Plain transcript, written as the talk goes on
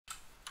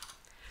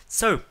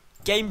So,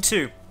 game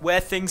 2, where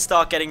things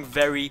start getting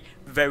very,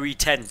 very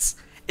tense.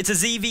 It's a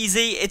ZvZ,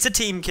 it's a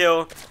team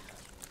kill.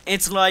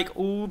 It's like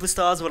all the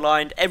stars were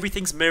aligned,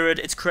 everything's mirrored,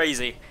 it's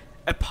crazy.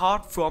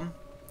 Apart from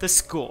the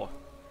score.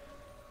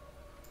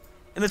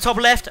 In the top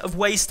left of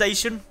Way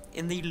Station,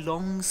 in the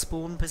long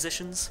spawn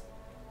positions,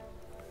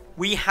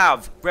 we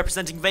have,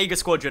 representing Vega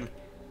Squadron,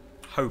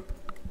 hOpe.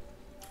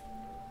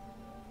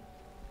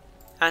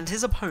 And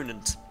his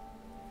opponent.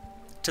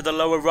 To the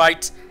lower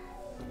right,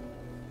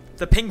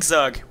 the pink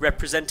Zerg,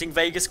 representing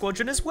Vega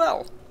Squadron as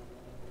well,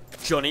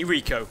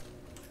 JonnyREcco.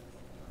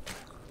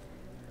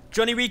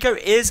 JonnyREcco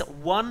is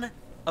 1-0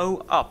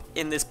 up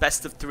in this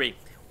best of 3.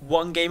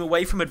 One game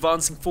away from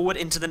advancing forward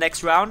into the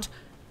next round,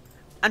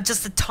 and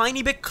just a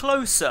tiny bit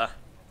closer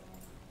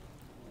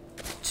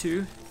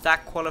to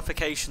that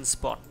qualification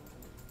spot.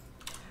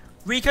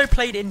 Rico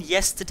played in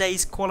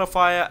yesterday's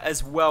qualifier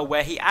as well,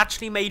 where he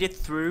actually made it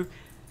through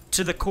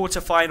to the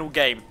quarterfinal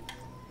game.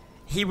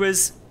 He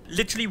was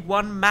literally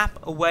one map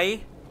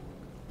away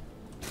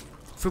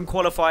from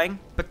qualifying,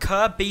 but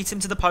Kerr beat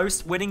him to the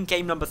post, winning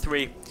game number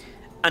 3,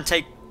 and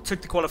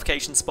took the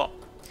qualification spot.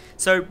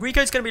 So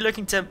Rico's going to be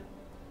looking to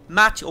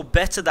match or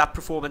better that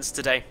performance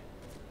today.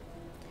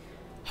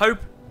 hOpe,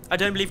 I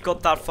don't believe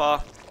got that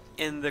far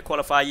in the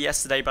qualifier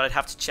yesterday, but I'd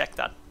have to check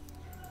that.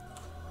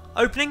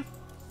 Opening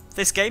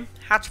this game,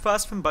 hatch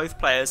first from both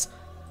players.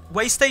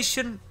 Way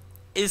Station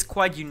is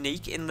quite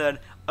unique in that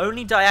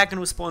only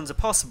diagonal spawns are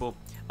possible,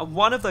 and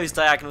one of those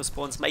diagonal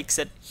spawns makes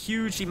it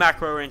hugely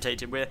macro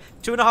orientated. We're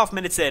 2.5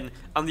 minutes in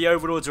and the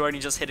overlords are only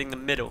just hitting the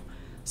middle,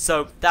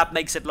 so that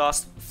makes it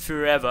last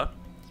forever.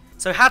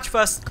 So hatch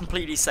first,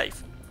 completely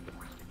safe.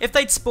 If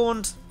they'd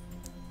spawned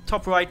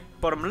top right,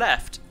 bottom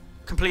left,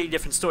 completely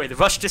different story. The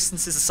rush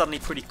distances are suddenly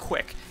pretty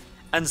quick,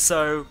 and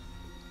so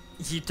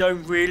you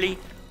don't really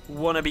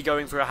want to be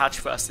going for a hatch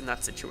first in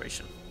that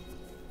situation.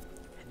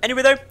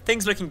 Anyway though,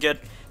 things looking good,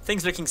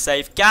 things looking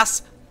safe.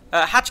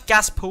 Hatch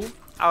gas pull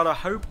out of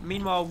hOpe.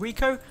 Meanwhile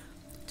Rico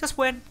just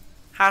went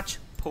hatch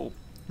pull.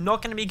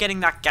 Not going to be getting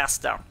that gas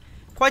down.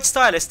 Quite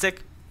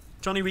stylistic.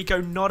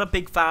 JonnyREcco not a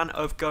big fan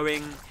of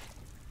going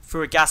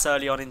for a gas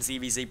early on in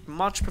ZvZ.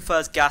 Much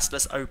prefers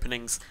gasless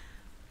openings.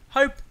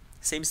 hOpe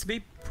seems to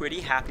be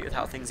pretty happy with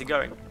how things are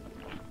going.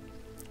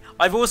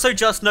 I've also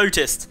just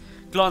noticed,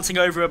 glancing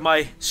over at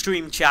my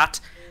stream chat,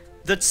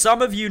 that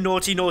some of you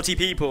naughty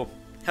people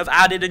have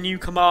added a new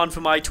command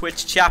for my Twitch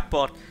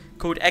chatbot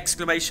called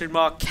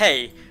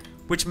 !K,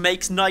 which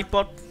makes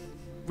Nightbot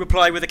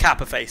reply with a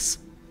kappa face.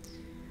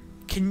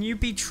 Can you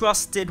be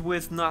trusted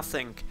with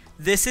nothing?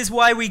 This is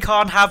why we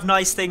can't have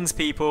nice things,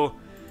 people.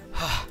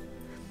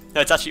 No,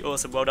 it's actually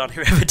awesome. Well done,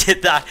 whoever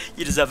did that.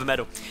 You deserve a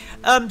medal.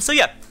 So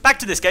yeah, back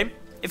to this game.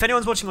 If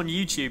anyone's watching on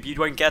YouTube, you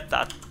won't get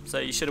that, so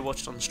you should have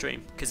watched on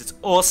stream, because it's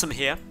awesome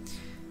here.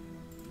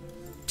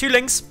 2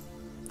 links.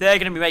 They're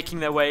going to be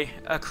making their way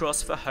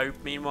across for hOpe.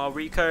 Meanwhile,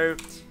 Rico,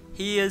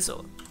 he has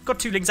got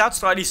 2 links out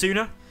slightly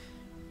sooner.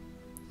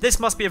 This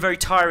must be a very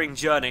tiring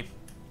journey,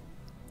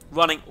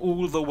 running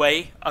all the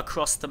way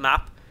across the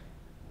map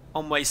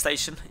on Way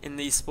Station in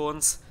these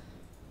spawns.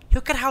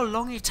 Look at how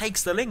long it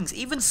takes the lings.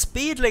 Even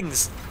speed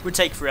lings would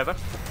take forever.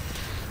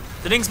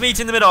 The lings meet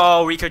in the middle.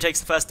 Oh, Rico takes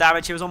the first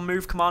damage. He was on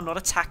move command, not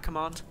attack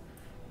command.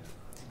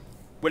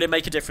 Will it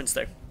make a difference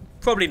though?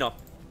 Probably not.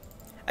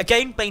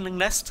 Again, Baneling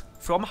Nest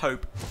from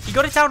hOpe. He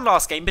got it down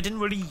last game, but didn't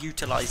really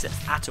utilize it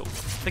at all.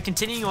 But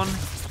continuing on,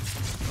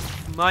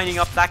 mining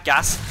up that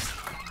gas.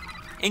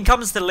 In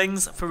comes the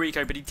lings for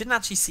Rico, but he didn't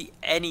actually see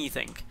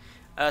anything.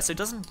 So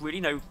doesn't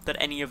really know that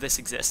any of this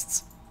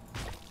exists.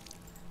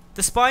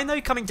 The spine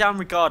though coming down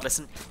regardless,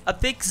 and a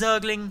big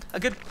Zergling,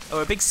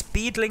 a big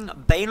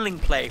Speedling Baneling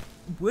play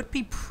would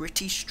be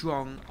pretty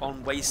strong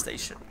on Way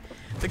Station.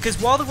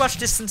 Because while the rush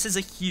distances are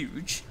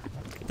huge,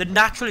 the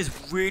natural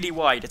is really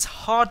wide. It's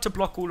hard to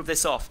block all of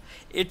this off.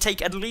 It'd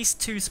take at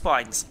least 2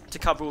 spines to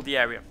cover all the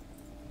area.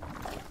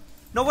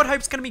 Not what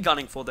hOpe's going to be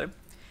gunning for though.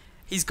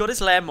 He's got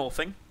his lair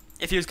morphing.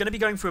 If he was going to be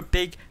going for a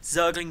big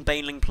Zergling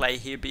Baneling play,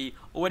 he'd be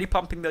already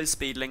pumping those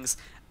Speedlings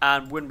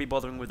and wouldn't be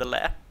bothering with the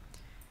lair.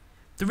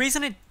 The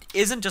reason it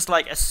isn't just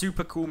like a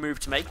super cool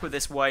move to make with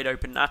this wide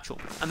open natural,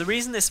 and the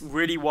reason this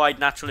really wide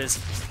natural is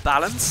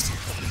balanced,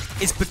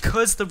 is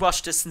because the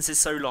rush distance is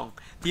so long.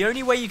 The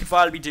only way you could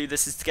viably do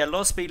this is to get a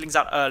lot of Speedlings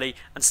out early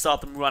and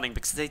start them running,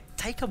 because they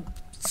take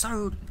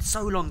so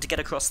long to get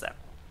across there.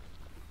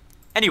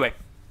 Anyway,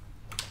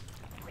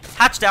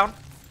 hatch down.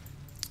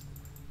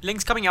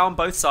 Lings coming out on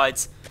both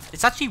sides.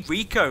 It's actually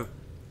Rico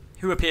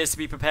who appears to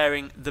be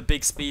preparing the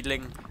big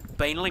Speedling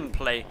Baneling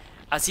play,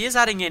 as he is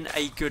adding in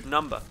a good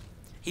number.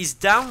 He's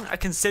down a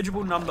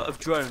considerable number of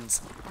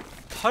drones.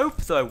 hOpe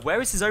though,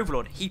 where is his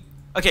overlord? He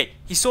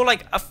saw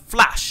like a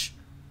flash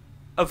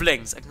of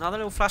lings. Another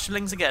little flash of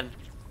lings again.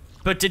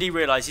 But did he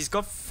realise he's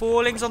got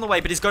 4 lings on the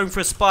way, but he's going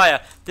for a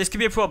spire? This could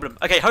be a problem.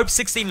 Okay, hOpe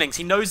 16 lings.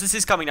 He knows this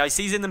is coming now. He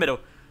sees it in the middle.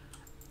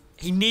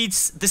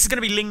 This is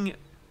going to be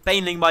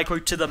Baneling micro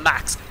to the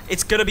max.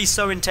 It's going to be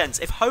so intense.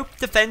 If hOpe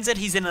defends it,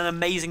 he's in an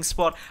amazing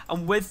spot.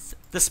 And with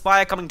the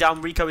spire coming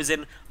down, Rico is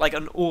in like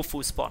an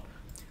awful spot.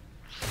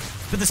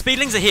 But the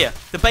speedlings are here.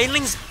 The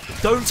banelings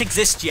don't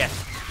exist yet.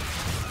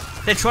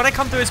 They're trying to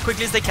come through as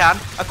quickly as they can.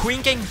 A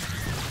queen getting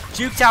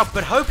duked out,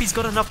 but Hope he's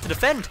got enough to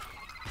defend.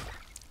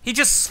 He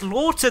just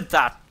slaughtered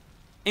that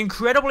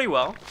incredibly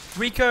well.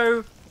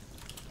 REcco,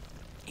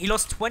 he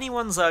lost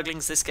 21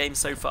 Zerglings this game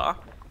so far.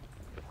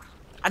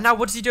 And now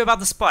what does he do about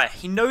the Spire?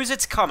 He knows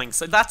it's coming,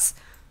 so that's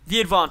the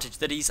advantage,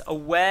 that he's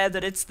aware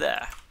that it's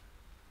there.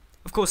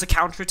 Of course, a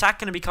counterattack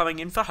going to be coming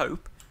in for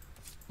Hope.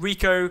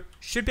 REcco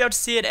should be able to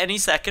see it any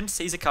second,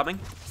 sees it coming.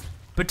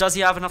 But does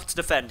he have enough to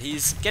defend?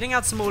 He's getting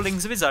out some more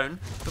lings of his own,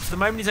 but for the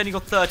moment he's only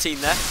got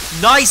 13 there.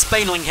 Nice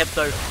baneling hit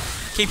though.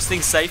 Keeps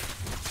things safe.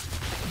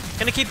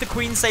 Gonna keep the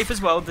queen safe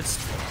as well, that's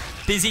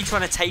busy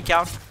trying to take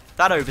out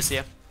that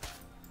overseer.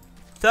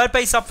 Third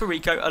base up for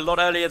REcco a lot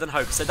earlier than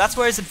Hope, so that's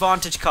where his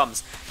advantage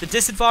comes. The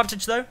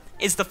disadvantage though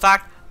is the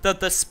fact that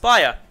the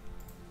Spire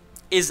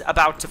is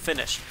about to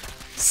finish.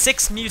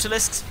 6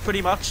 Mutalisks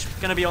pretty much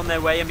gonna be on their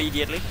way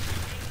immediately.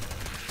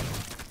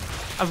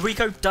 And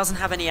REcco doesn't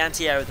have any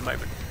anti-air at the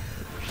moment.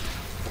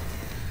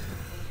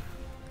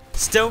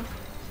 Still,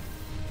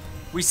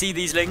 we see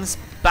these lings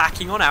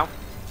backing on out.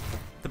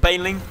 The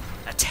baneling,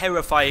 a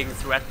terrifying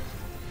threat.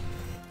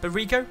 But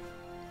REcco,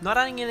 not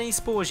adding any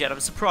spores yet,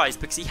 I'm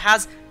surprised, because he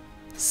has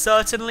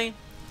certainly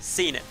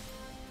seen it.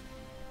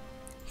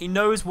 He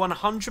knows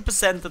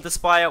 100% that the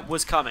Spire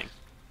was coming.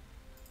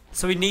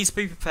 So he needs to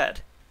be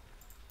prepared.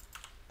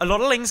 A lot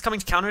of lings coming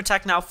to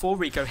counterattack now for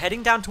REcco,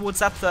 heading down towards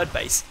that third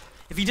base.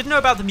 If he didn't know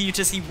about the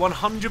mutas, he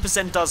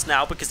 100% does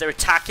now, because they're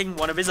attacking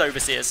one of his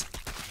overseers.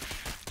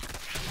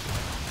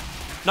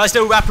 Nice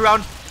little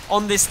wraparound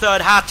on this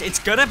third hatch. It's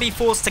going to be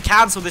forced to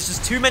cancel. There's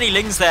just too many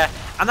lings there.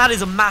 And that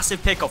is a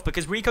massive pickoff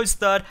because REcco's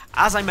third,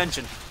 as I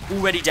mentioned,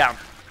 already down.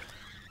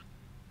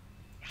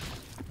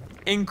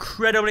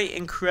 Incredibly,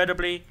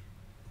 incredibly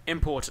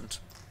important.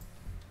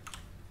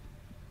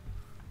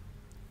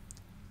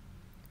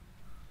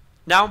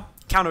 Now,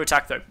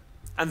 counterattack though.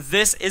 And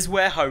this is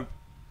where Hope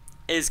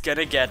is going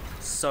to get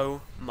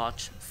so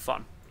much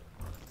fun.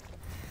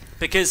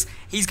 Because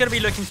he's going to be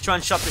looking to try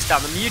and shut this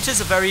down. The mutas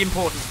are very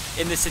important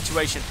in this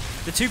situation.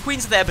 The 2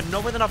 queens are there, but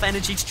not with enough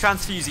energy to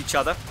transfuse each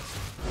other.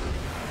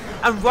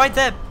 And right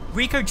there,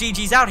 REcco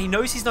GG's out. He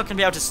knows he's not going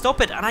to be able to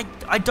stop it. And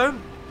I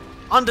don't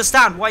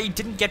understand why he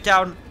didn't get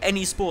down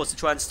any spores to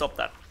try and stop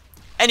that.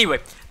 Anyway,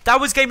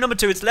 that was game number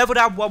 2. It's leveled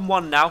out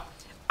 1-1 now.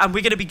 And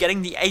we're going to be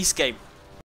getting the ace game.